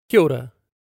Kia ora.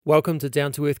 Welcome to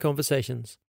Down to Earth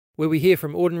Conversations, where we hear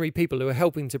from ordinary people who are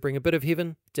helping to bring a bit of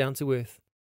heaven down to earth.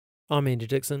 I'm Andy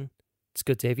Dixon. It's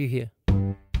good to have you here.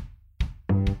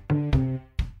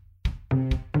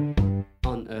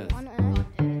 On Earth. On Earth.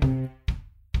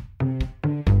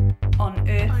 On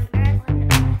Earth. On Earth.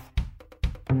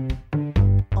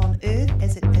 On Earth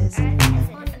as it is in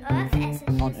heaven.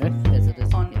 On Earth as it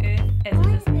is. On Earth as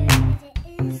it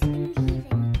is in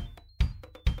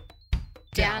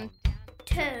Down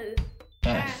to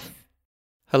Earth.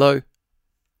 Hello.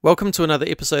 Welcome to another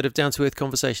episode of Down to Earth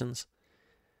Conversations.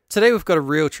 Today we've got a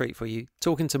real treat for you,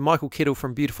 talking to Michael Kettle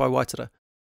from Beautify Waitara.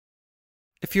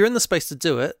 If you're in the space to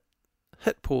do it,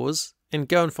 hit pause and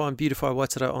go and find Beautify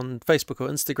Waitara on Facebook or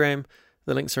Instagram.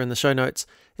 The links are in the show notes.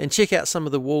 And check out some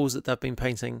of the walls that they've been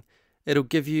painting. It'll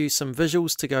give you some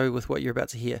visuals to go with what you're about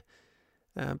to hear.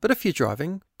 But if you're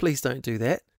driving, please don't do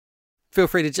that. Feel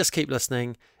free to just keep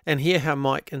listening and hear how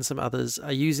Mike and some others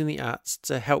are using the arts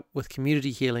to help with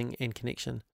community healing and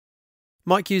connection.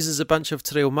 Mike uses a bunch of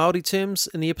te reo Māori terms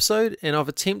in the episode, and I've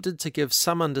attempted to give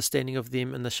some understanding of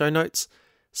them in the show notes,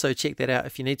 so check that out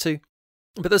if you need to.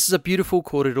 But this is a beautiful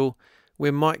kōrero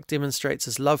where Mike demonstrates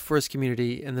his love for his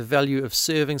community and the value of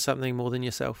serving something more than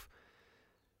yourself.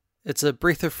 It's a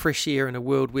breath of fresh air in a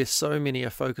world where so many are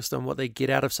focused on what they get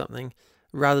out of something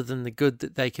rather than the good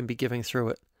that they can be giving through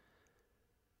it.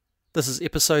 This is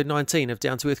episode 19 of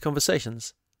Down to Earth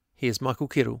Conversations. Here's Michael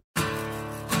Kettle.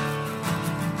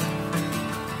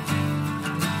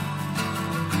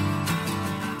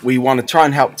 We want to try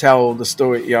and help tell the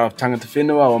story of tangata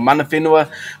whenua or mana whenua.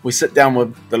 We sit down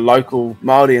with the local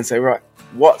Māori and say, right,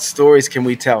 what stories can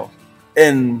we tell?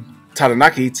 In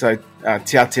Taranaki, so Te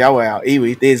Aotearoa, our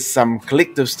iwi, there's some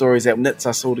collective stories that knits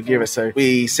us all together. So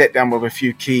we sat down with a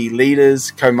few key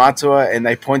leaders, kaumātua, and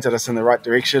they pointed us in the right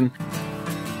direction.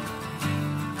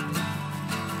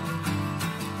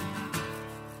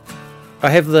 I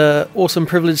have the awesome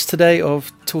privilege today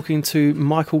of talking to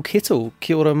Michael Kettle.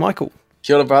 Kia ora, Michael.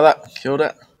 Kia ora, brother. Kia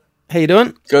ora. How you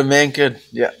doing? Good, man. Good.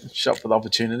 Yeah, shot for the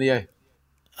opportunity, eh?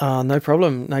 No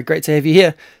problem. No, great to have you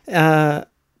here.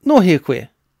 No here koe.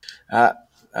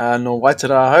 No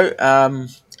Waitara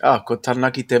hau. Ko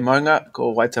Taranaki te maunga,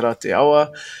 ko Waitara te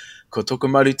awa, ko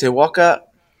Tokomaru te waka,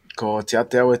 ko Te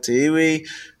Aotearoa te iwi,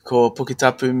 ko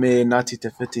Puketapu me Ngāti te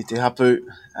whiti te hapu,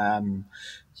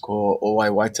 ko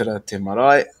Owai Waitara te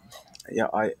marae.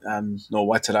 Yeah, no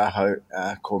Waitara hau,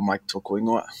 ko Mike tōku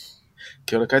ingoa.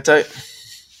 Kia ora koutou.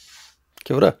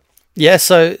 Kia ora. Yeah,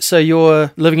 so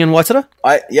you're living in Waitara?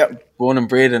 Born and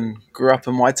bred and grew up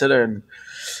in Waitara, and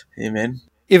yeah, man.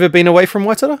 Ever been away from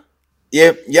Waitara?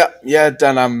 Yeah.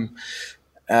 Done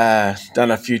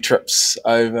a few trips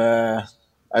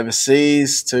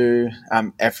overseas to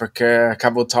Africa a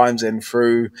couple of times and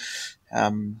through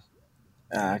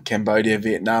Cambodia,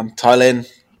 Vietnam, Thailand.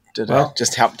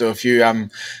 Just helped do a few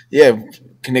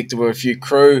connected with a few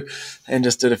crew and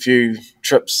just did a few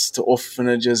trips to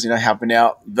orphanages, helping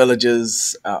out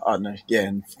villages,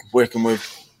 and working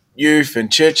with youth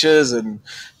and churches and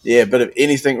a bit of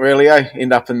anything really. I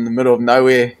end up in the middle of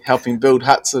nowhere helping build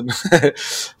huts and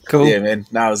Cool. Yeah, man.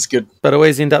 No, it was good. But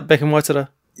always end up back in Waitara?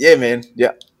 Yeah, man.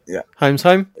 Yeah. Home's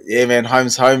home? Yeah, man.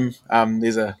 Home's home.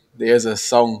 There's a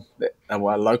song that a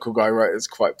local guy wrote. It's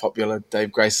quite popular.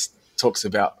 Dave Grace talks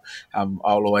about I'll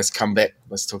always come back. I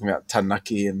was talking about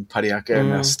Taranaki and Pariaka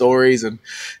and our stories, and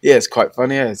it's quite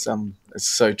funny. It's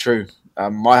so true.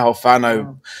 My whole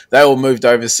whānau, they all moved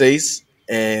overseas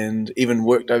and even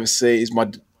worked overseas.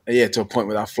 To a point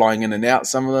where they're flying in and out,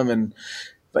 some of them,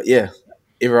 but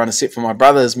everyone except for my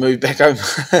brother has moved back home.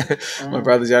 My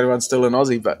brother's the only one still in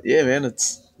Aussie, but yeah, man,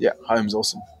 home's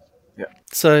awesome. Yeah.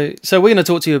 So we're going to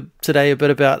talk to you today a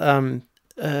bit about an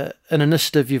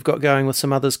initiative you've got going with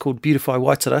some others called Beautify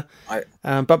Waitara.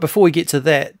 But before we get to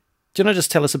that, do you want to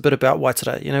just tell us a bit about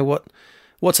Waitara?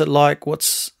 What's it like?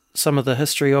 What's some of the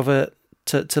history of it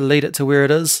to lead it to where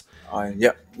it is?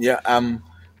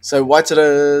 So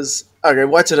Waitara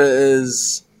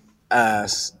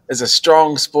is a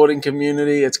strong sporting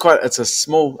community. It's a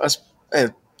small.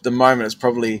 At the moment, it's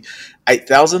probably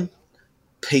 8,000.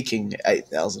 Peaking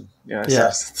 8,000, so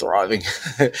it's thriving.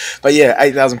 But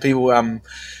 8,000 people,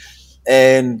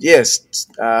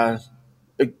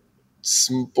 big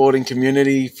sporting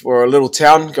community for a little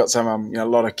town. Got some, a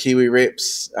lot of Kiwi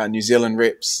reps, New Zealand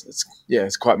reps.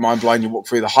 It's quite mind blowing. You walk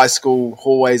through the high school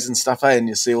hallways and stuff, and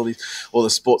you see all the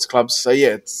sports clubs. So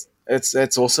it's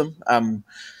awesome.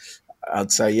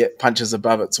 I'd say punches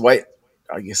above its weight.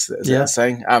 I guess that's what I'm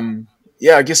saying.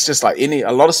 I guess just like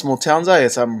a lot of small towns,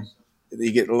 it's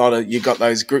you get you got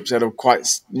those groups that are quite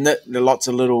knit, lots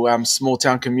of little small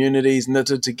town communities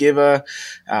knitted together,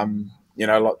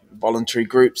 voluntary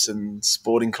groups and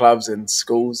sporting clubs and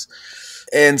schools.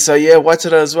 And so, yeah,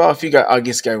 Waitara as well. If you go, I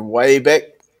guess, going way back,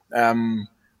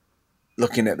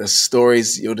 looking at the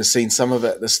stories, you would have seen some of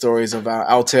it, the stories of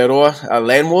Aotearoa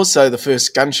land wars. So the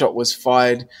first gunshot was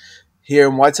fired here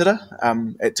in Waitara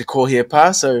at Te Kohia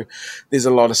Pa. So there's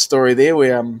a lot of story there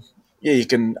where, you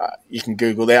can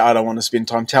Google that. I don't want to spend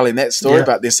time telling that story,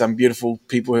 but there's some beautiful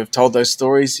people who have told those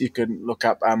stories. You can look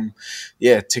up,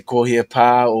 Te Kohia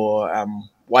Pa or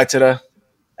Waitara,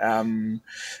 and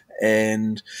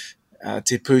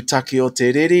Te Pūtaki o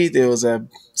Te Reri. There was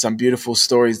some beautiful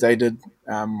stories they did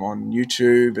on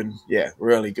YouTube, and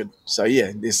really good. So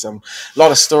there's a lot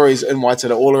of stories in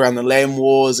Waitara all around the land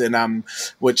wars, and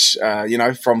which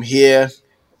from here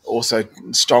also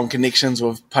strong connections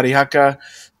with Parihaka.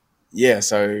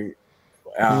 So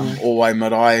Owai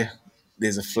Marae,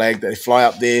 there's a flag that they fly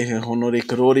up there, Honore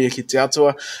Karori ki te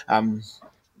atua,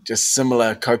 just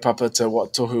similar kaupapa to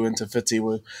what Tohu and Te Whiti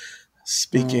were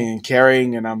speaking and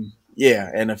carrying, and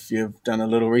and if you've done a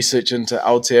little research into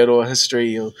Aotearoa history,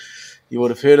 you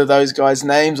would have heard of those guys'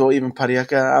 names, or even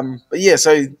Parihaka.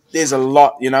 So there's a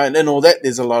lot, and in all that,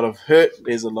 there's a lot of hurt.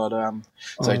 There's a lot of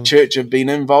so church have been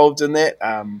involved in that.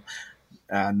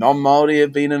 Non-Māori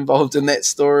have been involved in that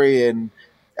story, and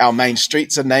our main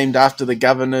streets are named after the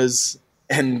governors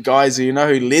and guys who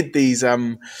led these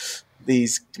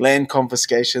land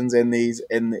confiscations and these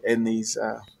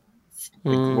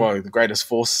the greatest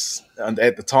force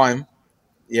at the time.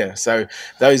 So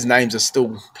those names are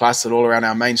still plastered all around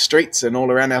our main streets and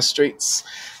all around our streets,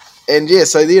 and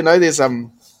so there's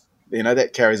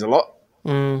that carries a lot.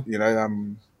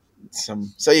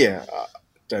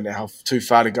 Don't know how too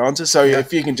far to go into. So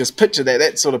if you can just picture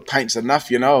that sort of paints enough,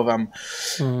 of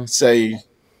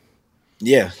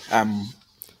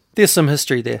there's some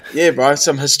history there. Yeah, bro,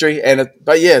 some history,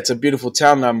 it's a beautiful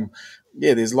town.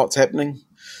 There's lots happening.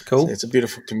 Cool. So it's a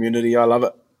beautiful community. I love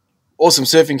it. Awesome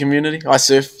surfing community. I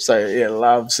surf, so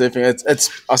love surfing.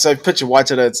 So picture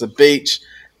Waitara. It's a beach,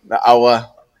 the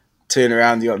awa, turn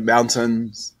around. You got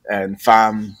mountains and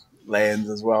farm lands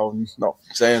as well. Not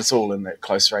saying it's all in that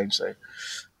close range. So.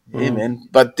 Yeah, man.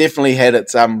 But definitely had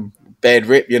its bad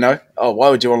rep, Oh, why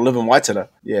would you want to live in Waitara?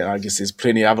 Yeah, I guess there's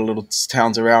plenty of other little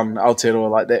towns around Aotearoa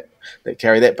like that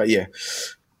carry that. But yeah,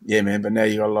 man. But now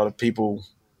you got a lot of people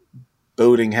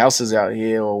building houses out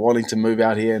here, or wanting to move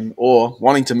out here, or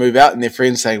wanting to move out, and their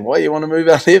friends saying, "Why you want to move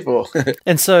out here for?"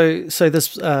 And so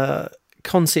this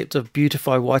concept of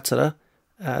Beautify Waitara,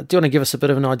 do you want to give us a bit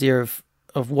of an idea of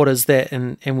what is that,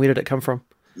 and where did it come from?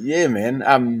 Yeah,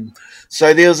 man.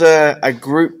 So there was a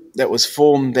group that was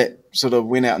formed that sort of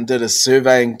went out and did a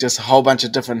surveying, just a whole bunch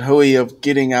of different hui of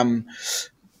getting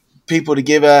people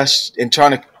together and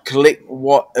trying to collect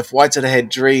what if Waitara had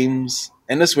dreams,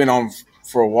 and this went on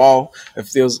for a while.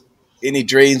 If there was any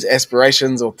dreams,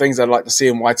 aspirations, or things I'd like to see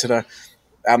in Waitara,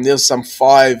 there was some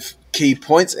 5 key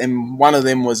points, and one of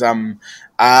them was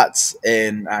arts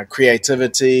and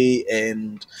creativity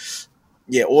and.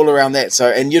 Yeah, all around that. So,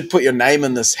 and you'd put your name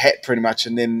in this hat pretty much,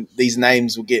 and then these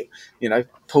names will get,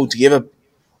 pulled together.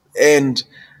 And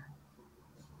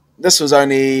this was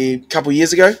only a couple of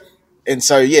years ago. And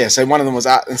so, so one of them was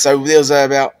art. And so there was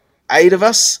about 8 of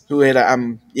us who had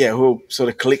who sort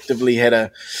of collectively had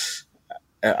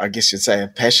I guess you'd say a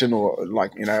passion, or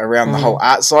around the whole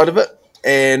art side of it.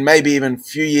 And maybe even a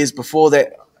few years before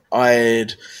that,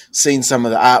 I'd seen some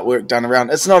of the artwork done around.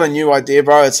 It's not a new idea,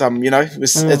 bro. It's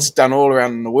it's done all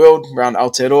around the world, around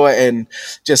Aotearoa, and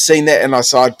just seen that. And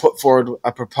I'd put forward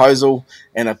a proposal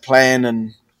and a plan,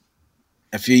 and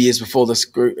a few years before this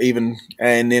group even,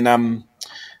 and then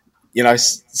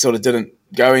sort of didn't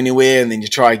go anywhere. And then you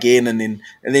try again, and then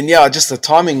just the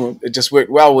timing, it just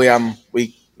worked well.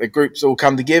 The groups all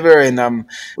come together, and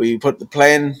we put the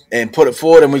plan and put it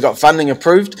forward, and we got funding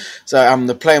approved. So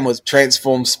the plan was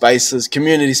transform spaces,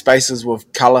 community spaces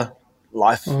with colour,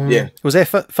 life. Yeah. Was that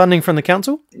funding from the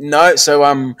council? No. So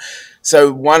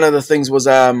one of the things was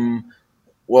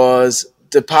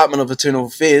Department of Internal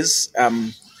Affairs.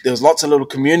 There was lots of little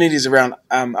communities around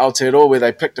Aotearoa where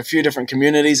they picked a few different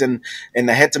communities, and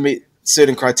they had to meet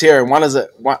certain criteria, and one is a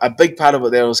big part of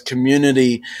it there was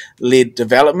community-led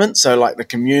development. So the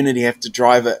community have to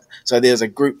drive it. So there's a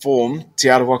group formed, Te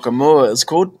Arawaka Mua it's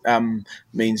called,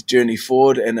 means journey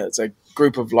forward, and it's a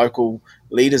group of local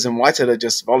leaders in Waitara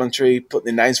just voluntary put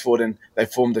their names forward, and they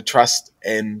formed a trust.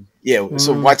 And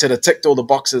so Waitara ticked all the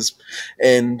boxes,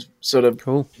 and sort of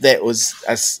Cool. that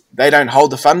was they don't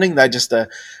hold the funding. They're just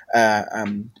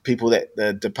people that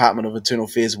the Department of Internal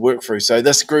Affairs work through. So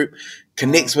this group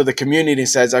connects with the community and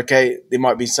says, okay, there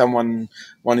might be someone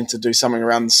wanting to do something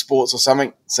around the sports or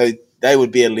something. So they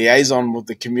would be a liaison with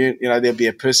the community. There'd be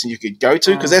a person you could go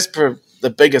to, because that's the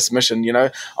biggest mission.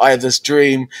 I have this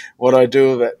dream. What do I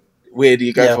do with it? Where do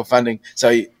you go for funding?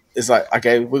 So it's like,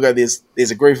 okay,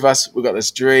 there's a group of us. We've got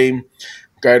this dream.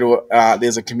 Go to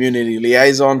there's a community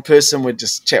liaison person. We'd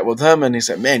just chat with him, and he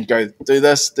said, man, go do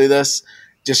this.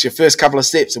 Just your first couple of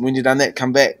steps, and when you've done that,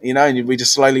 come back. And we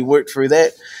just slowly worked through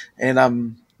that.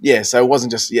 And so it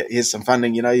wasn't just here's some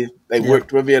funding. They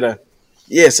worked with you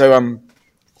to So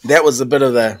that was a bit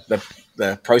of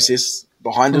the process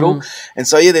behind it all. And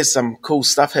so there's some cool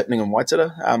stuff happening in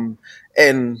Waitara.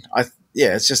 And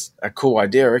it's just a cool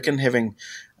idea, I reckon, having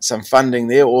some funding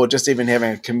there, or just even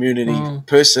having a community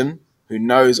person who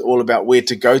knows all about where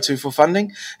to go to for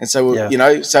funding. And so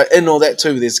so in all that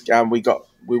too, there's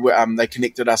they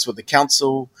connected us with the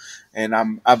council and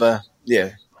other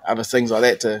things like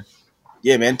that to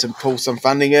pull some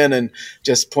funding in and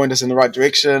just point us in the right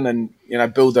direction, and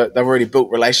they've already built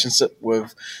relationship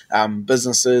with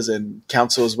businesses and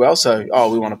council as well. So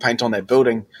we want to paint on that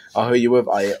building. Who are you with?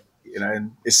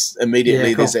 And it's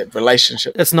immediately there's that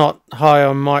relationship. It's not, hi,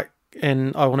 I'm Mike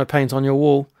and I want to paint on your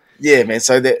wall. Yeah, man.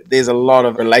 So there's a lot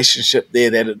of relationship there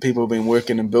that people have been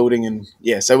working and building, and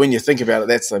so when you think about it,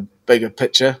 that's the bigger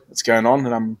picture that's going on.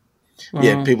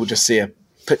 And people just see a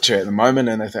picture at the moment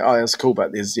and they think, oh, that's cool,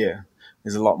 but there's a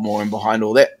lot more in behind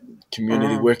all that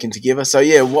community working together. So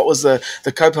what was the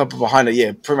kaupapa behind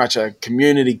it? Pretty much a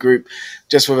community group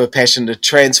just with a passion to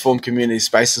transform community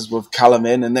spaces with colour,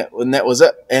 man, and that was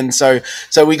it. And so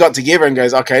we got together and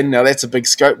goes, okay, now that's a big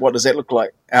scope. What does that look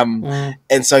like?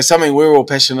 And so something we're all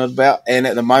passionate about. And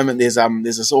at the moment, there's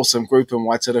this awesome group in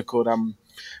Waitara called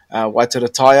Waitara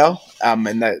Taiao,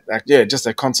 and that just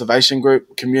a conservation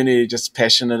group, community just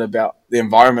passionate about the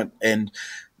environment, and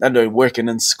they're working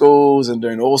in schools and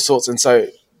doing all sorts. And so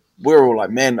we're all like,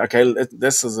 man, okay,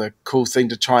 this is a cool thing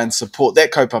to try and support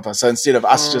that kaupapa. So instead of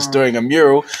us just doing a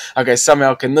mural, okay,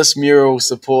 somehow can this mural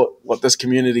support what this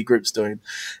community group's doing?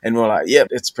 And we're like, yeah,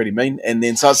 it's pretty mean. And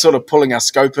then so it's sort of pulling our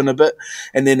scope in a bit.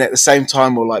 And then at the same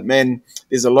time, we're like, man,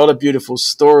 there's a lot of beautiful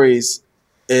stories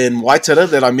in Waitara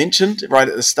that I mentioned right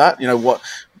at the start, what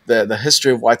the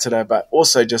history of Waitara, but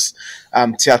also just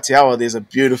Te Atiawa.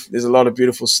 There's a lot of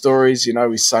beautiful stories.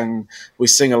 We sing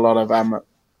a lot of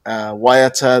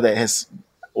waiata that has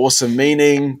awesome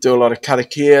meaning, do a lot of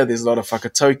karakia. There's a lot of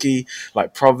whakatauki,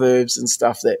 like proverbs and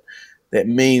stuff that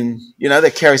mean,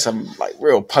 they carry some like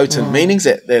real potent meanings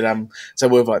that so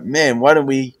we're like, man, why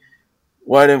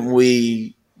don't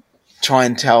we try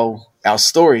and tell our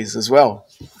stories as well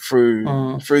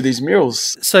through these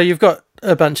murals? So you've got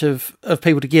a bunch of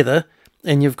people together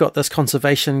and you've got this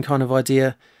conservation kind of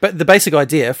idea, but the basic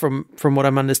idea from what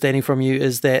I'm understanding from you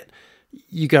is that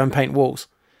you go and paint walls.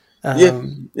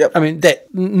 Yep. I mean,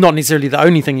 that not necessarily the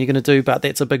only thing you're going to do, but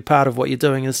that's a big part of what you're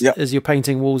doing is you're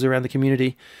painting walls around the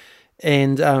community.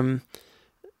 And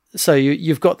so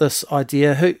you've got this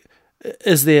idea. Who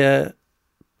is there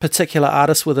particular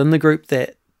artists within the group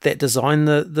that design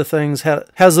the things?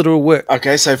 How's it all work?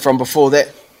 Okay, so from before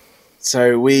that,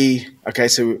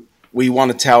 we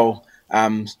want to tell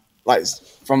like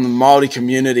from the Māori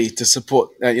community to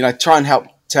support, try and help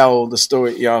tell the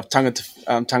story of tangata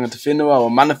whenua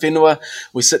or mana whenua.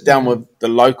 We sit down with the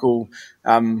local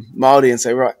Māori and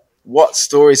say, right, what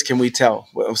stories can we tell?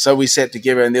 So we sat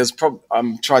together, and there's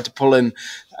tried to pull in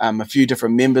a few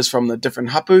different members from the different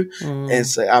hapu, and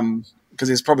say, because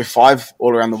there's probably 5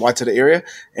 all around the Waitara area,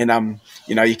 and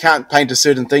you can't paint a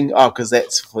certain thing because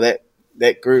that's for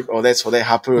that group, or that's for that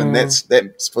hapu, and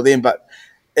that's for them. But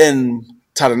in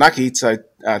Taranaki, so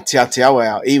Te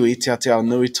Atiawa, our iwi, Te Atiawa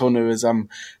Nui Tonu, is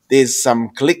there's some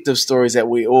collective stories that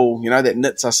we all, that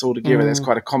knits us all together. That's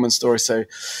quite a common story. So,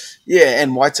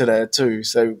 and Waitara too.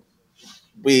 So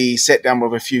we sat down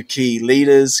with a few key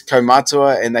leaders,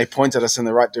 kaumātua, and they pointed us in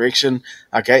the right direction.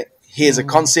 Okay, here's a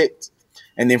concept.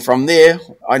 And then from there,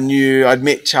 I'd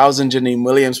met Charles and Janine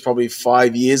Williams probably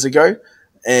 5 years ago.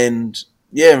 And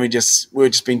we've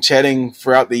just been chatting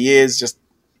throughout the years, just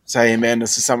saying, man,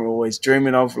 this is something we're always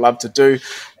dreaming of, love to do.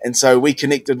 And so we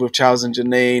connected with Charles and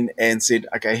Janine and said,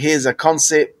 okay, here's a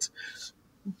concept,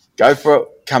 go for it,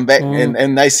 come back.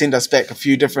 And they sent us back a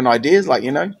few different ideas, like,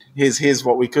 here's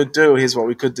what we could do, here's what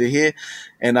we could do here.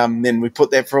 And then we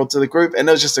put that forward to the group. And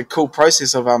it was just a cool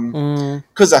process of,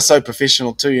 because they're so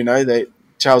professional too, they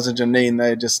Charles and Janine,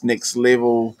 they're just next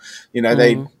level. You know,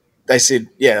 they said,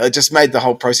 yeah, it just made the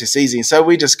whole process easy. And so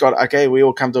we just got, okay, we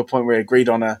all come to a point where we agreed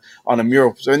on a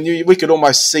mural. So we could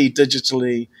almost see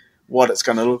digitally what it's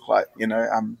going to look like, you know,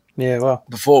 Yeah, well,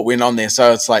 before it went on there.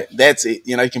 So it's like, that's it.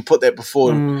 You know, you can put that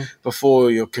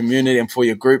before your community and for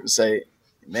your group and say,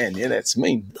 man, yeah, that's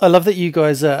me. I love that you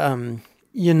guys are,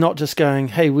 you're not just going,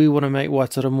 hey, we want to make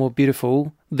Waitara more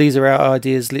beautiful. These are our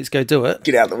ideas. Let's go do it.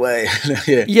 Get out of the way.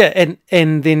 Yeah. Yeah,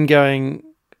 and then going,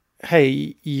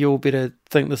 hey, you'll better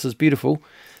think this is beautiful.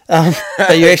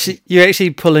 But you're actually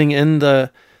pulling in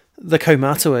the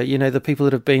kaumātua, you know, the people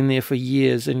that have been there for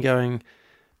years and going,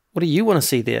 what do you want to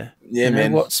see there? Yeah, you know,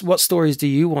 man. What stories do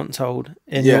you want told?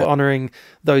 And Yeah. you're honouring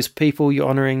those people. You're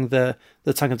honouring the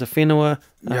tangata whenua,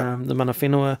 the mana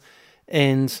whenua.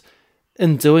 And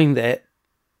in doing that,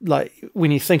 like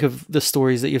when you think of the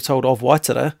stories that you've told of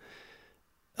Waitara,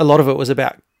 a lot of it was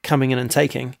about coming in and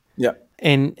taking. Yeah.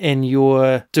 And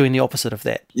you're doing the opposite of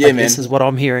that. Yeah, man. This is what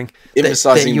I'm hearing.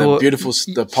 Emphasizing that the you're- beautiful,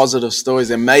 the positive stories,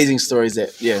 the amazing stories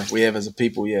that, we have as a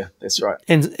people. Yeah, that's right.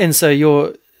 And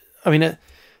so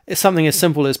it's something as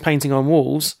simple as painting on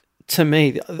walls. To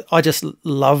me, I just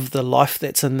love the life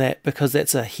that's in that, because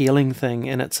that's a healing thing,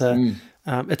 and it's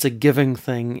a giving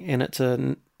thing, and it's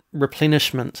a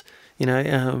replenishment. You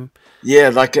know, Yeah,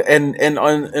 like, and in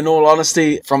all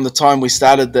honesty, from the time we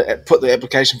started put the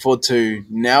application forward to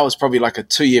now, it's probably like a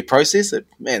 2-year process.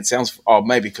 It sounds,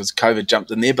 maybe because COVID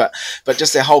jumped in there, but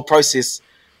just that whole process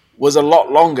was a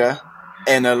lot longer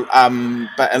and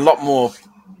but a lot more,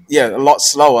 a lot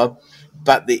slower.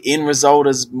 But the end result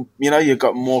is, you know, you've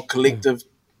got more collective,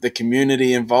 the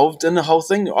community involved in the whole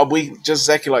thing. We just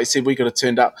exactly like you said, we could have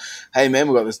turned up, hey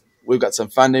man, we've got some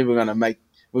funding, we're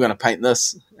gonna paint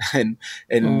this, and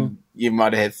you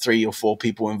might have had 3 or 4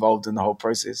 people involved in the whole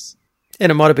process.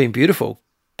 and it might have been beautiful,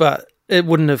 but it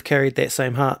wouldn't have carried that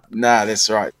same heart. Nah, that's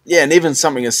right. Yeah, and even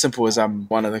something as simple as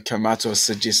one of the kaumātua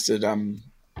suggested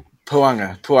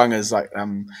puanga. Puanga is like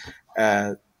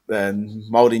the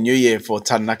Māori New Year for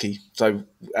Taranaki. So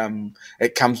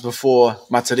it comes before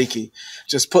Matariki.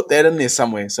 Just put that in there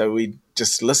somewhere. So we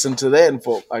just listened to that and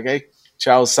thought, okay,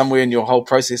 Charles, somewhere in your whole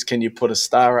process, can you put a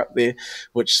star up there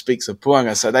which speaks of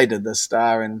puanga? So they did the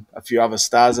star and a few other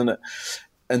stars in it.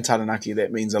 In Taranaki,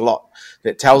 that means a lot.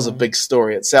 That tells a big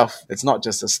story itself. It's not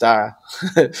just a star.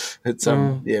 It's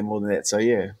more than that. So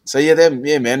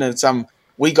man. It's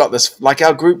we got this, like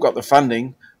our group got the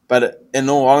funding, but in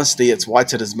all honesty, it's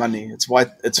Waitara's money. It's for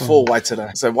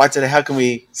Waitara. So Waitara, how can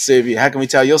we serve you? How can we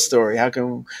tell your story? How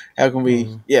can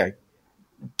we? Yeah,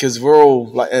 because we're all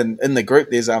like in the group.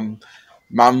 There's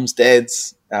mums,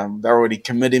 dads. They're already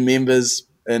committee members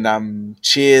and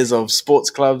chairs of sports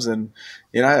clubs, and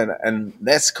you know, and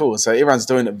that's cool. So everyone's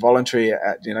doing it voluntary,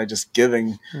 just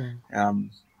giving.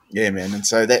 Yeah, man. And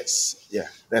so that's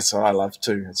what I love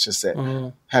too. It's just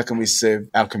that how can we serve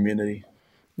our community?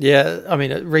 Yeah, I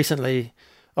mean, recently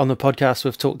on the podcast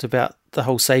we've talked about the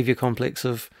whole saviour complex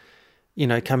of, you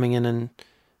know, coming in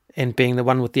and being the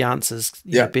one with the answers,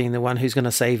 you know, being the one who's going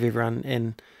to save everyone.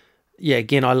 And yeah,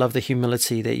 again, I love the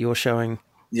humility that you're showing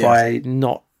by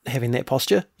not having that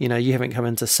posture. You know, you haven't come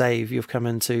in to save, you've come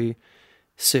in to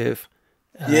serve.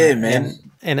 Yeah, man.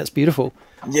 And it's beautiful.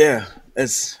 Yeah.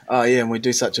 And we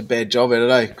do such a bad job at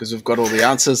it, because we've got all the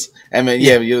answers. I mean,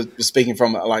 you're speaking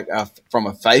from from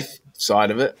a faith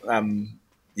side of it.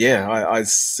 I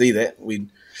see that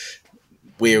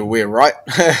we're right.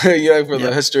 You know, from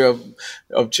the history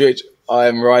of church, I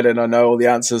am right and I know all the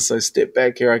answers. So step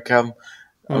back, here I come.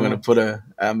 I'm going to put a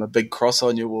big cross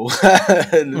on your wall,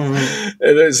 and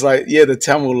it's like, the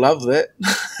town will love that,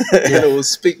 and it will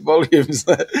speak volumes.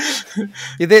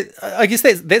 I guess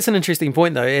that's an interesting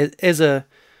point though. As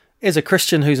a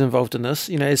Christian who's involved in this,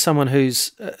 you know, as someone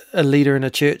who's a leader in a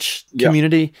church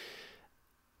community,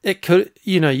 it could,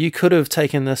 you know, you could have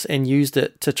taken this and used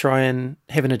it to try and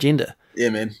have an agenda. Yeah,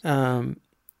 man.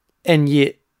 And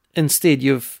yet instead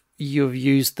you've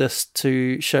used this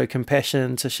to show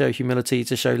compassion, to show humility,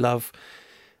 to show love,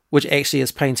 which actually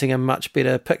is painting a much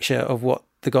better picture of what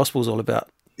the gospel's all about.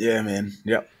 Yeah, man.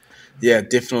 Yep. Yeah,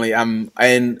 definitely. And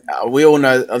we all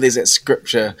know there's that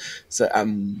scripture, so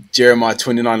Jeremiah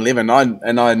 29:11.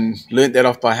 I learnt that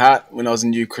off by heart when I was a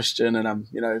new Christian, and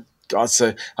you know, God.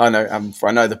 So I know, for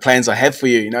I know the plans I have for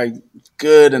you, you know,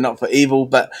 good and not for evil.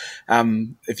 But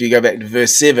if you go back to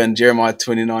verse 7, Jeremiah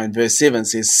 29 verse 7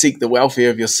 says, "Seek the welfare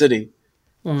of your city,"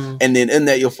 and then in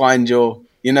that you'll find your,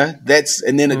 you know,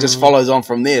 and then it just follows on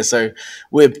from there. So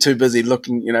we're too busy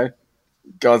looking, you know,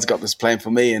 God's got this plan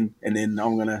for me, and then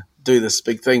I'm gonna do this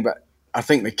big thing. But I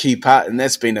think the key part, and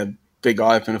that's been big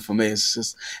eye opener for me. It's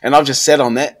just, and I've just sat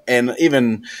on that, and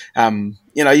even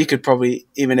you could probably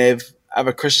even have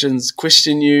other Christians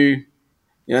question you.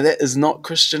 That is not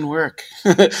Christian work.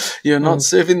 You're not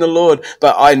serving the Lord.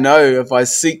 But I know if I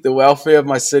seek the welfare of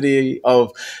my city,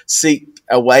 seek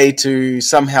a way to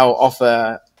somehow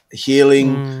offer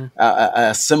healing,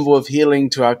 a symbol of healing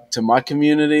to my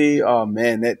community. Oh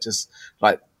man, that just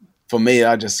for me,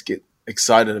 I just get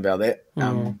excited about that.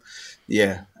 To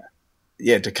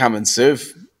come and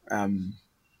serve.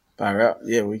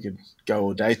 We could go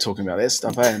all day talking about that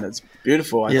stuff, and it's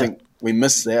beautiful. I think we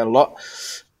miss that a lot.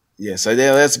 Yeah, so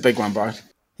that's a big one, bro.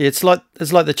 Yeah, it's like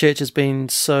the church has been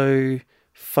so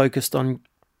focused on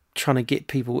trying to get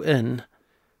people in,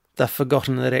 they've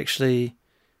forgotten that actually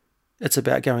it's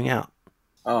about going out.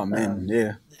 Oh man,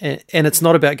 yeah. And it's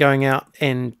not about going out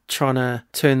and trying to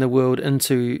turn the world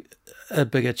into a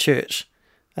bigger church.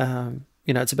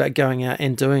 It's about going out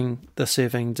and doing the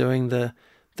serving, doing the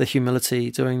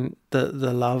humility, doing the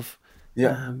love.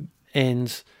 Yeah.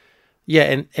 And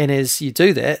as you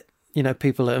do that,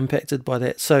 people are impacted by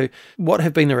that. So what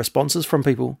have been the responses from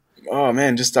people? Oh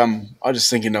man, just I'm just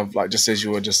thinking of, just as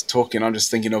you were just talking, I'm just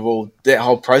thinking of all that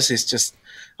whole process.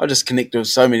 I just connected with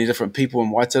so many different people in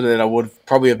Waitara that I would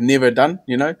probably have never done.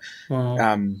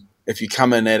 Wow. If you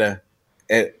come in at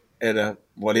a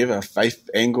whatever faith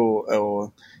angle,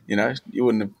 or you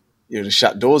wouldn't have, you'd have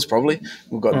shut doors probably.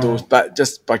 We've got doors, but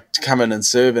just by coming and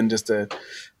serve and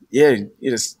you're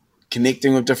just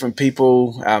connecting with different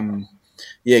people.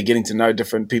 Getting to know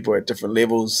different people at different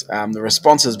levels. The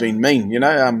response has been mean,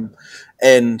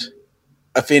 and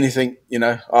if anything,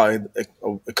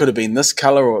 it could have been this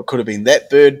color or it could have been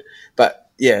that bird. But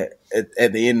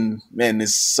at the end, man,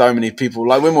 there's so many people.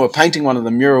 Like when we were painting one of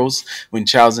the murals, when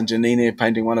Charles and Janine were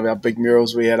painting one of our big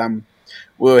murals, we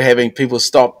were having people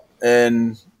stop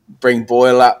and bring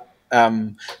boil up,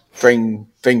 bring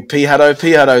piharo.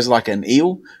 Piharo is like an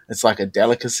eel. It's like a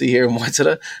delicacy here in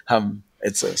Waitara.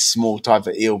 It's a small type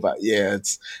of eel, but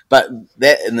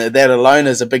that alone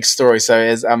is a big story. So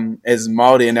as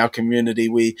Māori in our community,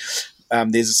 we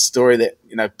there's a story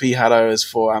that piharo is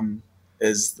for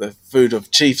is the food of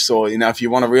chiefs, or if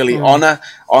you want to really honor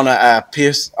a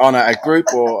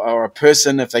group or a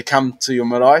person, if they come to your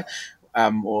marae,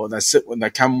 or when they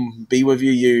come be with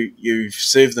you, you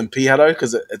serve them piharo,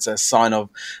 because it's a sign of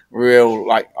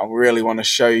real, I really want to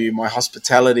show you my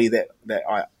hospitality, that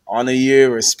I honor you,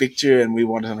 respect you, and we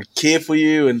want to care for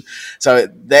you. And so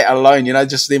that alone,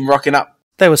 just them rocking up.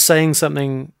 They were saying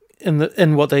something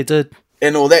in what they did.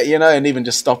 And all that, and even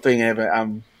just stopping,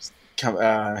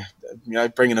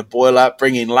 bringing a boil up,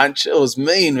 bringing lunch. It was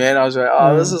mean, man. I was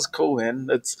like, this is cool, man.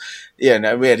 It's, we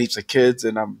had heaps of kids,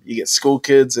 and you get school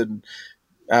kids and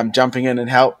jumping in and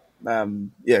help,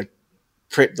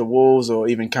 prep the walls or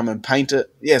even come and paint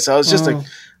it. Yeah, so it was just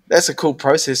that's a cool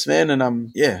process, man.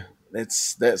 And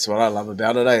that's what I love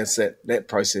about it. It's that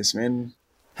process, man.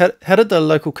 How did the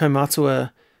local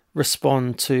kaumātua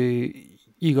respond to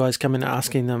you guys coming and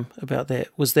asking them about that?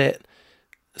 Was that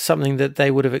something that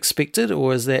they would have expected,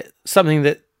 or is that something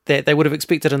that they would have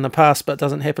expected in the past but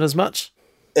doesn't happen as much?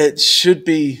 It should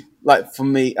be, for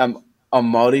me, I'm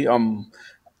Māori,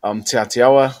 I'm Te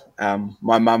Atiawa.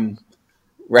 My mum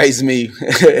raised me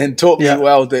and taught me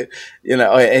well that,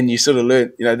 and you sort of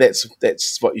learn,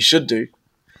 that's what you should do.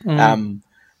 But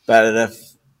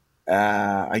if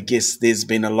I guess there's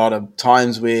been a lot of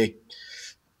times where,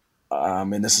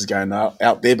 and this is going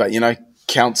out there, but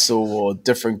council or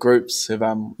different groups have,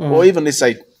 or even let's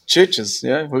say churches,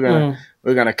 we're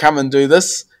gonna come and do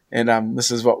this, and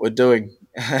this is what we're doing,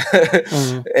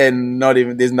 and not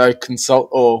even, there's no consult,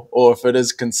 or if it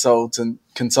is consulting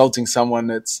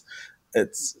someone, it's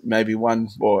maybe one,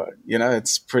 or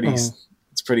it's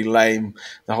pretty lame,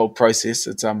 the whole process.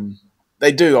 It's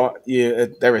they do,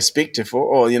 they respect you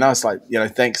for, it's like,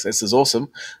 thanks, this is awesome.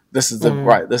 This is the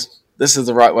right, this is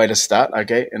the right way to start,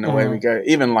 okay? And away we go.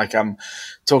 Even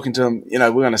talking to them, we're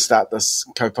going to start this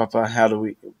kaupapa. How do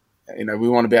we, we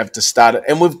want to be able to start it.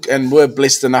 And we're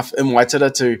blessed enough in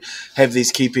Waitara to have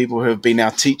these key people who have been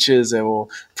our teachers or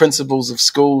principals of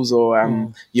schools,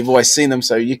 or you've always seen them.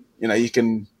 So you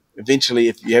can eventually,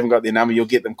 if you haven't got their number, you'll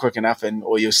get them quick enough,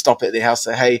 or you'll stop at their house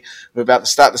and say, hey, we're about to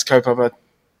start this kaupapa.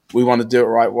 We want to do it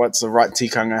right. What's the right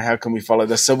tikanga? How can we follow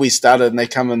this? So we started, and they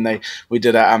come and we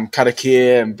did a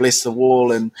karakia and bless the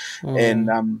wall, and then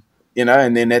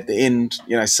at the end,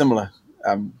 similar.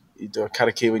 You do a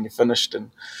karakia when you're finished,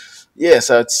 and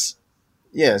so it's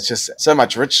just so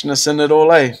much richness in it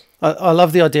all, eh? I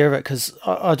love the idea of it, because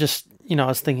I just, I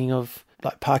was thinking of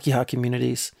Pākehā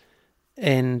communities,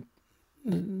 and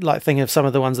thinking of some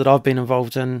of the ones that I've been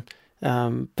involved in,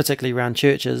 particularly around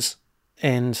churches.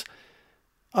 And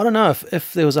I don't know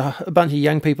if there was a bunch of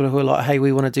young people who are like, hey,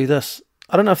 we want to do this.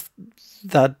 I don't know if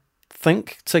they'd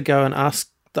think to go and ask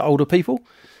the older people.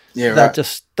 Yeah, right.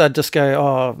 They'd just go,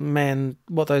 oh man,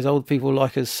 what those old people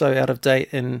like is so out of date,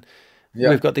 and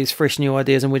we've got these fresh new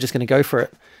ideas, and we're just going to go for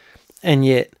it. And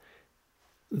yet,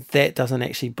 that doesn't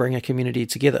actually bring a community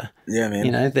together. Yeah, man.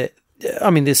 You know that. I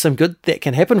mean, there's some good that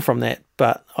can happen from that,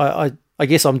 but I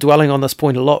guess I'm dwelling on this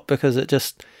point a lot because it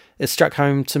struck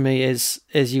home to me as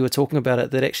you were talking about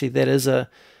it, that actually that is a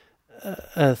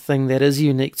thing that is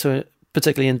unique to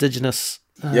particularly Indigenous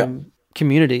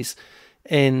communities,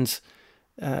 and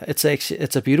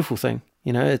it's a beautiful thing.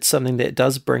 You know, it's something that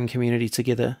does bring community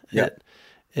together. Yeah.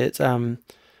 It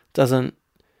doesn't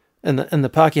in the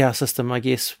Pākehā system. I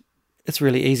guess it's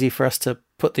really easy for us to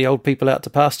put the old people out to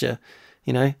pasture,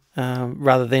 you know,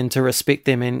 rather than to respect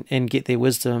them and get their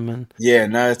wisdom. And yeah,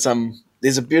 no, it's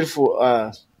there's a beautiful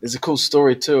there's a cool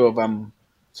story too of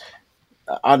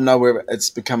I don't know where it's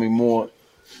becoming more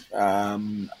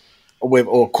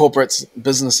or corporates,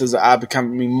 businesses are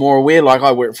becoming more aware. Like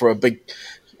I work for a big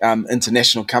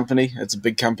international company. It's a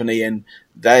big company, and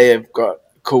they have got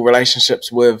cool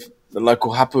relationships with the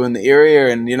local hapu in the area,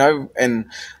 and you know, and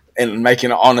making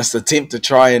an honest attempt to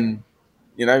try and,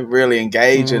 you know, really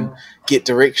engage and get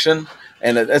direction.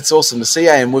 And it's awesome to see.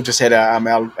 And we've just had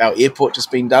our airport just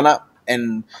been done up,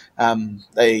 and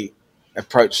they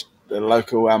approached the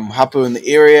local hapu in the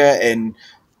area, and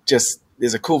just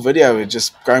there's a cool video of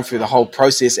just going through the whole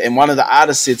process. And one of the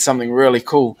artists said something really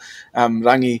cool.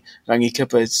 Rangi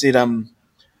Kippa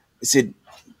said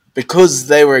because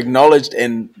they were acknowledged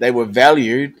and they were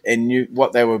valued and knew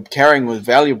what they were carrying was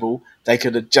valuable, they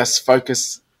could just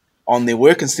focus on their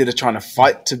work instead of trying to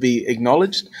fight to be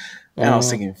acknowledged. And I was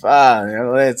thinking, you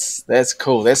know, that's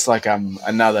cool. That's like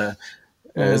another.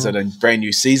 Is it a brand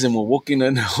new season we're walking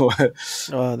in?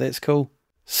 Oh, that's cool.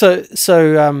 So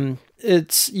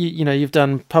it's you know, you've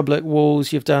done public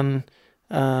walls, you've done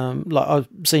like I've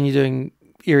seen you doing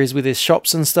areas where there's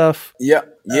shops and stuff. Yeah,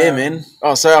 man.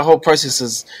 Oh, so our whole process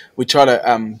is we try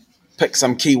to pick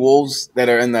some key walls that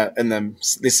are in the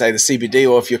let's say the CBD,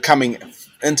 or if you're coming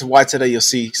into Waitara, you'll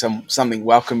see something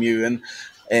welcome you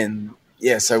and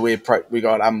yeah, so we got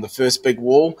the first big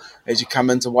wall as you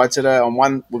come into Waitara. On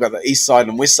one, we've got the east side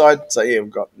and west side. So yeah,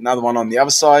 we've got another one on the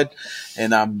other side,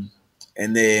 and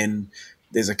then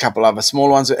there's a couple other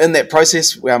smaller ones. In that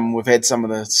process, we've had some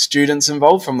of the students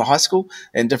involved from the high school,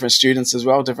 and different students as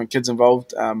well, different kids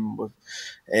involved,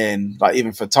 and like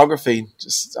even photography,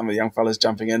 just some of the young fellas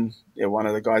jumping in. Yeah, one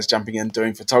of the guys jumping in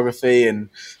doing photography, and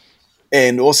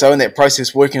also in that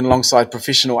process working alongside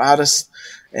professional artists.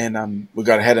 And we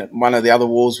had it. One of the other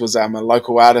walls was a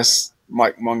local artist,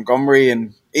 Mike Montgomery,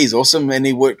 and he's awesome. And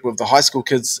he worked with the high school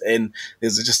kids, and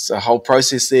there's just a whole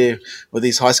process there where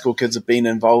these high school kids have been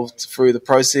involved through the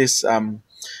process, and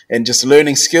just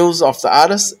learning skills off the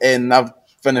artists. And I've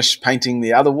finished painting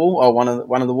the other wall, or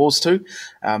one of the walls too,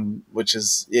 which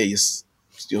is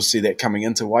you'll see that coming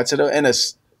into Waitara, and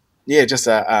it's just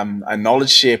a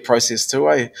knowledge share process too,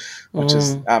 which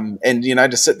is and you know,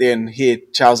 to sit there and hear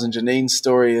Charles and Janine's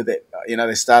story that, you know,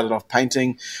 they started off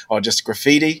painting or just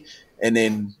graffiti, and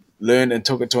then learned and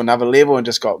took it to another level and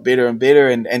just got better and better,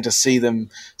 and to see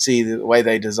the way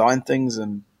they design things,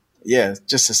 and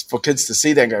just for kids to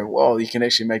see that and go, well, you can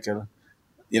actually make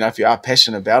if you are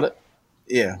passionate about it,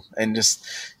 and just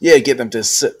get them to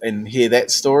sit and hear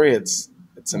that story. It's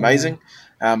amazing.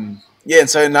 And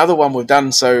so another one we've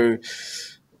done, so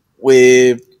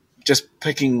we're just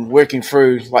working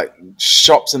through like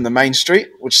shops in the main street,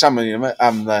 which some of them,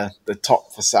 the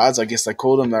top facades, I guess they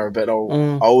call them, they're a bit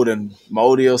old and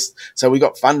moldy. So we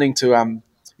got funding to,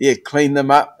 clean them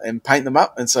up and paint them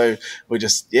up. And so we're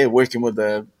just, working with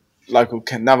the local,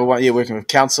 another one, working with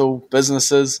council,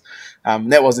 businesses.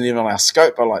 That wasn't even on our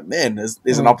scope, but like, man,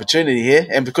 there's an opportunity here.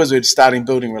 And because we're starting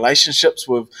building relationships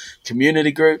with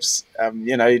community groups,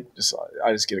 I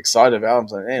just get excited about it. I'm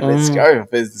like, man, let's go.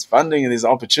 If there's this funding and there's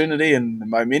opportunity and the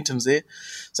momentum's there.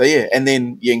 So and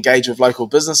then you engage with local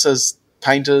businesses,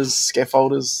 painters,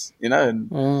 scaffolders,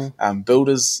 and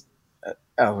builders.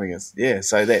 I think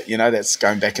so that, that's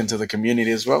going back into the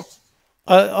community as well.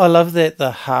 I love that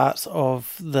the heart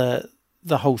of the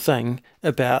whole thing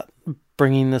about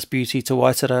bringing this beauty to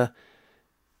Waitara,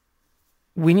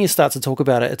 when you start to talk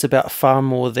about it, it's about far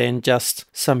more than just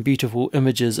some beautiful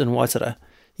images in Waitara.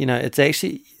 It's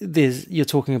actually, you're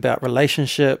talking about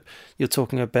relationship, you're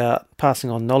talking about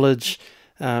passing on knowledge,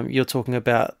 you're talking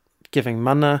about giving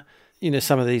mana.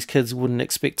 Some of these kids wouldn't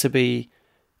expect to be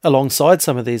alongside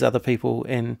some of these other people,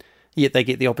 and yet they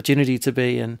get the opportunity to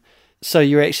be. And so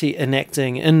you're actually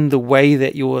enacting in the way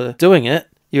that you're doing it,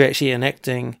 you're actually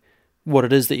enacting what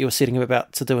it is that you were setting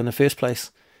about to do in the first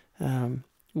place,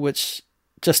 which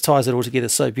just ties it all together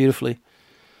so beautifully.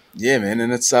 Yeah, man,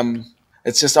 and it's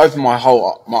just opened my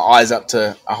eyes up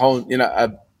to a whole,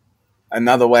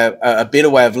 another way, a better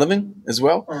way of living as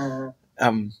well.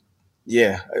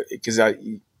 Yeah, because I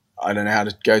don't know how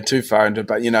to go too far into it,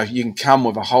 but you can come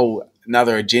with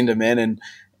another agenda, man,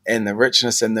 and the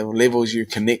richness and the levels you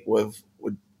connect with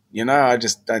would, I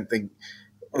just don't think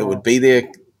it would be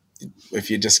there if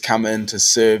you just come in to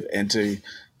serve and to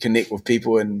connect with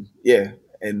people. And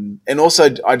and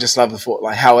also I just love the thought,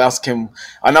 like, how else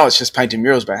I know it's just painting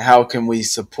murals, but how can we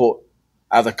support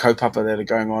other kaupapa that are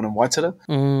going on in Waitara?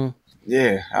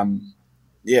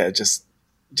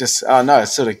 Just I know it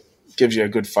sort of gives you a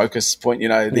good focus point.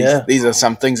 These are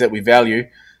some things that we value.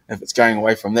 If it's going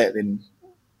away from that, then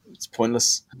it's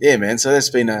pointless. Yeah, man. So it's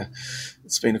been a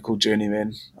cool journey,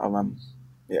 man. I'm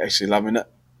actually loving it.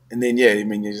 And then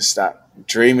you just start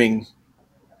dreaming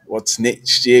what's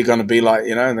next year going to be like,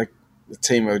 and the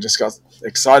team have just got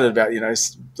excited about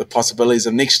the possibilities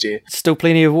of next year. Still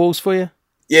plenty of walls for you?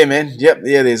 Yeah, man. Yep.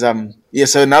 Yeah, there's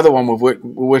so another one we're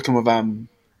working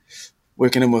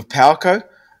in with PowerCo.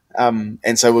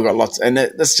 And so we've got lots, and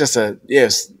that's just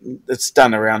it's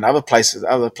done around other places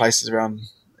around,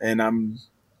 and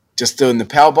just doing the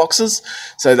power boxes,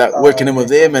 so that working in with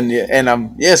them, and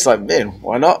it's like, man,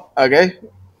 why not? Okay,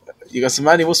 you got some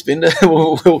money, we'll spend it.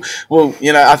 we'll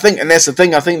I think, and that's the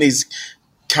thing, I think these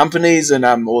companies and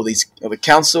or the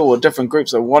council or different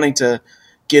groups are wanting to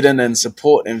get in and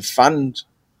support and fund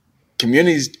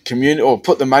community or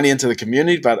put the money into the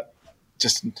community, but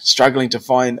just struggling to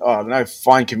find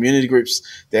community groups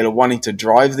that are wanting to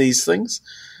drive these things,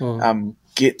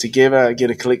 get together,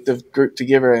 get a collective group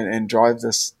together and drive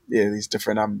these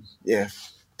different,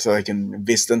 so they can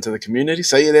invest into the community.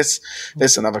 So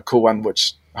that's another cool one,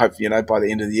 which hope, by the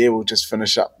end of the year, we'll just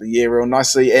finish up the year real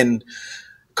nicely. And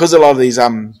because a lot of these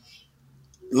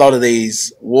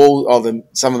walls or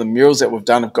some of the murals that we've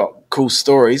done have got cool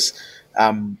stories,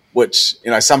 which,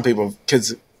 some people,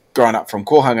 kids growing up from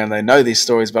Kohanga, and they know these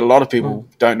stories, but a lot of people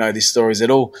don't know these stories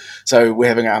at all. So we're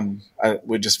having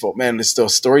we just thought, man, let's do a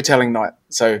storytelling night.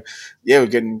 So we're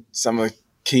getting some of the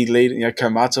key leaders,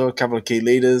 Kaumatua, a couple of key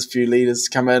leaders, few leaders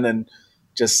come in and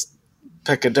just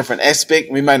pick a different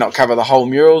aspect. We may not cover the whole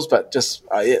murals, but just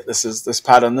this is this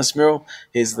part on this mural.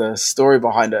 Here's the story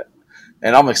behind it,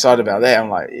 and I'm excited about that. I'm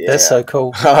like, that's so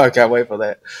cool. I can't wait for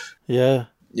that.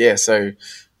 So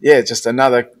just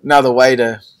another way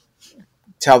to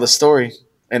tell the story,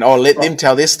 and I'll let them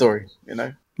tell their story,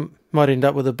 Might end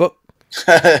up with a book.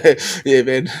 Yeah,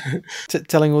 man.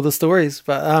 Telling all the stories.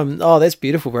 But that's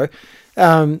beautiful, bro.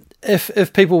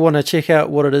 If people want to check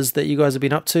out what it is that you guys have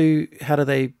been up to, how do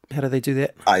they do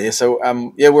that? So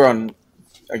we're on,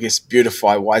 I guess,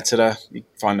 Beautify Waitara. You can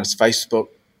find us Facebook,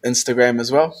 Instagram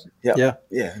as well.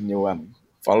 And you'll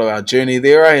follow our journey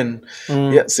there, and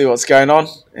see what's going on,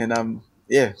 and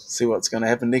see what's going to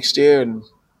happen next year. And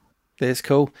that's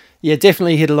cool. Yeah,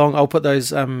 definitely head along. I'll put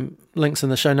those links in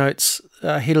the show notes.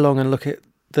 Head along and look at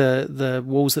the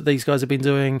walls that these guys have been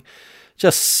doing.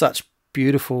 Just such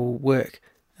beautiful work.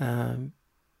 When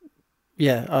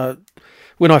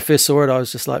I first saw it, I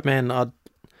was just like, man, I'd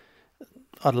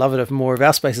love it if more of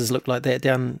our spaces looked like that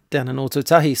down in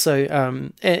Ōtautahi.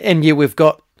 So we've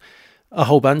got a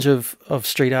whole bunch of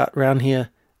street art around here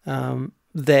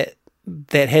that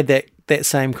had that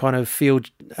same kind of feel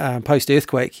post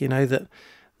earthquake,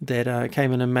 that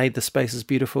came in and made the spaces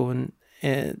beautiful, and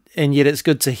yet it's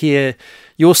good to hear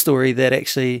your story that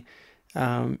actually,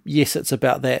 yes, it's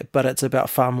about that, but it's about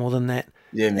far more than that.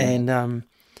 Yeah, man. And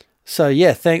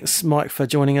thanks, Mike, for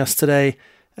joining us today.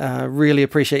 Really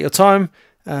appreciate your time,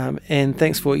 and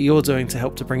thanks for what you're doing to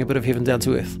help to bring a bit of heaven down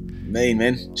to earth. Me,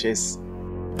 man. Cheers.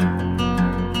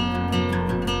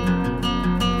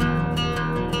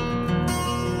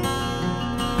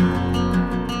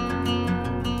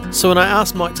 So when I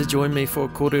asked Mike to join me for a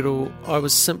kōrero, I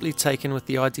was simply taken with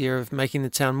the idea of making the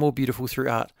town more beautiful through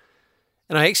art.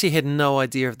 And I actually had no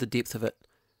idea of the depth of it.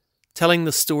 Telling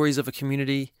the stories of a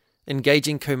community,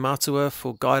 engaging kaumātua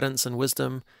for guidance and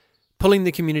wisdom, pulling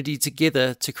the community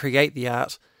together to create the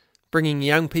art, bringing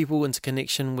young people into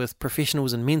connection with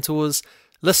professionals and mentors,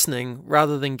 listening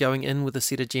rather than going in with a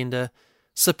set agenda,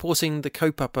 supporting the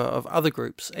kaupapa of other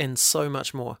groups, and so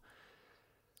much more.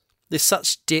 There's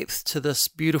such depth to this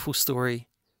beautiful story,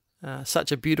 such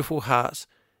a beautiful heart,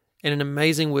 and an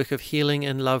amazing work of healing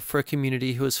and love for a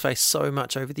community who has faced so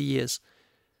much over the years.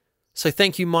 So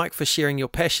thank you, Mike, for sharing your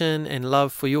passion and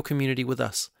love for your community with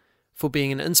us, for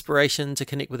being an inspiration to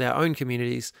connect with our own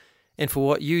communities, and for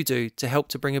what you do to help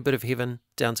to bring a bit of heaven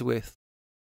down to earth.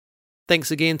 Thanks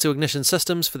again to Ignition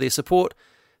Systems for their support.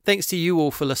 Thanks to you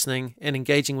all for listening and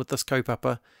engaging with this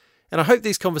kaupapa. And I hope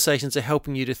these conversations are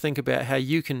helping you to think about how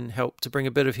you can help to bring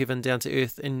a bit of heaven down to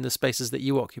earth in the spaces that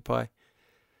you occupy.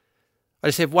 I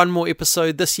just have one more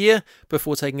episode this year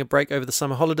before taking a break over the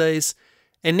summer holidays.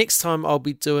 And next time I'll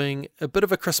be doing a bit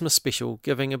of a Christmas special,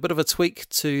 giving a bit of a tweak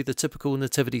to the typical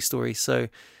nativity story. So,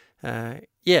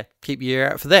 keep your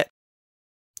ear out for that.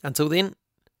 Until then,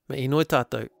 me noi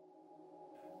tātou.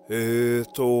 E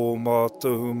tō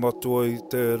mātou matua I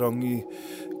te rangi,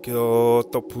 kia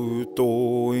tapu tō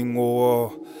ingoa,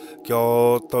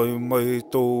 kia tau mai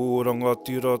tō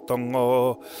rangatiratanga,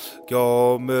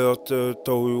 kia mea te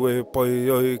tau e pai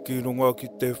ai ki runga ki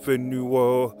te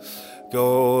whenua,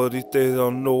 kia rite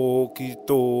anō ki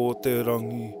tō te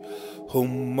rangi.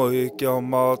 Humai kia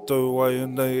mātou ai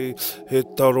nei, he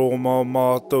taro mā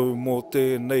mātou mō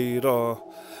tēnei rā.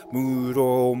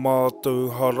 Muro o mātou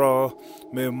hara,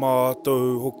 me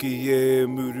mātou hoki e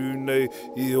muru nei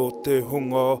I o te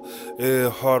hunga,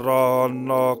 e hara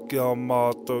ana kia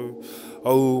mātou.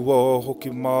 Aua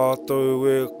hoki mātou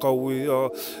e kawia,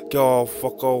 kia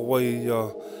whakawaia.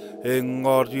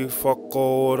 Engari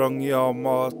whakaorangi a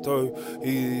mātou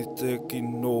I te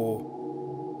kino.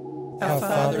 Our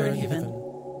Father in heaven,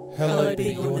 hallowed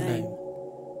be your name.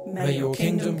 May your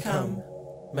kingdom come.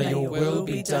 May your will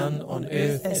be done on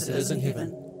earth as it is in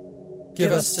heaven.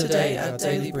 Give us today our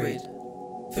daily bread.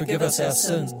 Forgive us our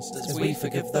sins as we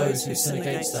forgive those who sin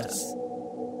against us.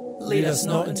 Lead us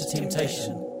not into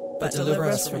temptation, but deliver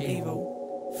us from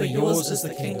evil. For yours is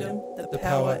the kingdom, the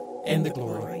power, and the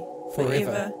glory,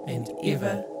 forever and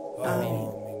ever.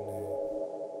 Amen.